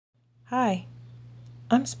Hi,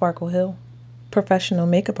 I'm Sparkle Hill, professional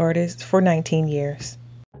makeup artist for 19 years.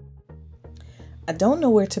 I don't know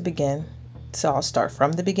where to begin, so I'll start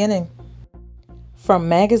from the beginning. From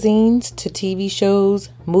magazines to TV shows,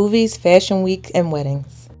 movies, fashion week, and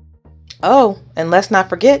weddings. Oh, and let's not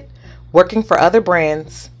forget, working for other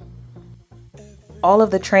brands. All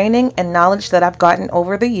of the training and knowledge that I've gotten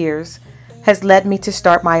over the years has led me to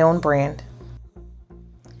start my own brand.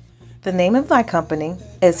 The name of my company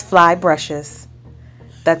is Fly Brushes.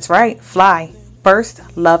 That's right, Fly.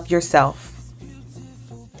 First, love yourself.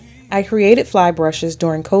 I created Fly Brushes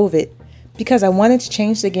during COVID because I wanted to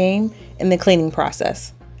change the game in the cleaning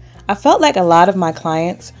process. I felt like a lot of my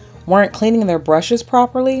clients weren't cleaning their brushes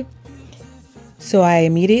properly, so I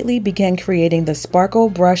immediately began creating the Sparkle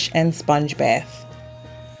Brush and Sponge Bath.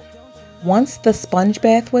 Once the sponge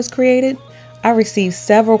bath was created, I received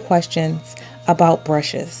several questions about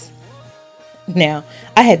brushes. Now,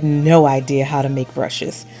 I had no idea how to make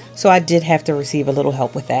brushes, so I did have to receive a little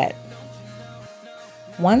help with that.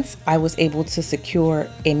 Once I was able to secure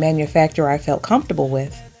a manufacturer I felt comfortable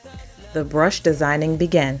with, the brush designing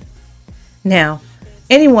began. Now,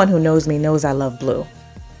 anyone who knows me knows I love blue,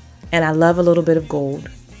 and I love a little bit of gold.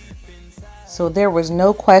 So there was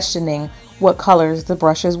no questioning what colors the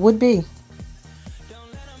brushes would be.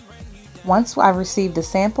 Once I received the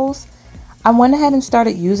samples, I went ahead and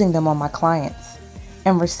started using them on my clients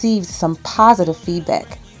and received some positive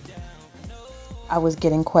feedback. I was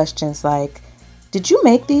getting questions like, "Did you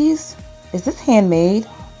make these? Is this handmade?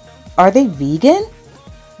 Are they vegan?"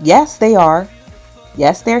 Yes, they are.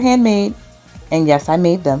 Yes, they're handmade. And yes, I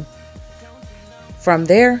made them. From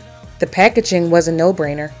there, the packaging was a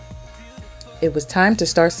no-brainer. It was time to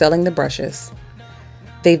start selling the brushes.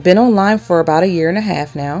 They've been online for about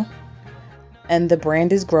 1.5 years now, and the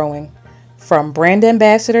brand is growing. From brand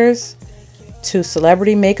ambassadors to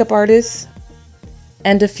celebrity makeup artists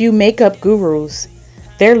and a few makeup gurus,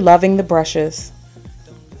 they're loving the brushes.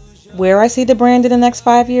 Where I see the brand in the next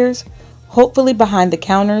 5 years? Hopefully behind the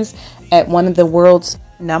counters at one of the world's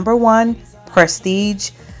 #1 prestige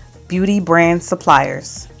beauty brand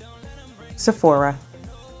suppliers, Sephora.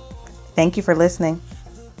 Thank you for listening.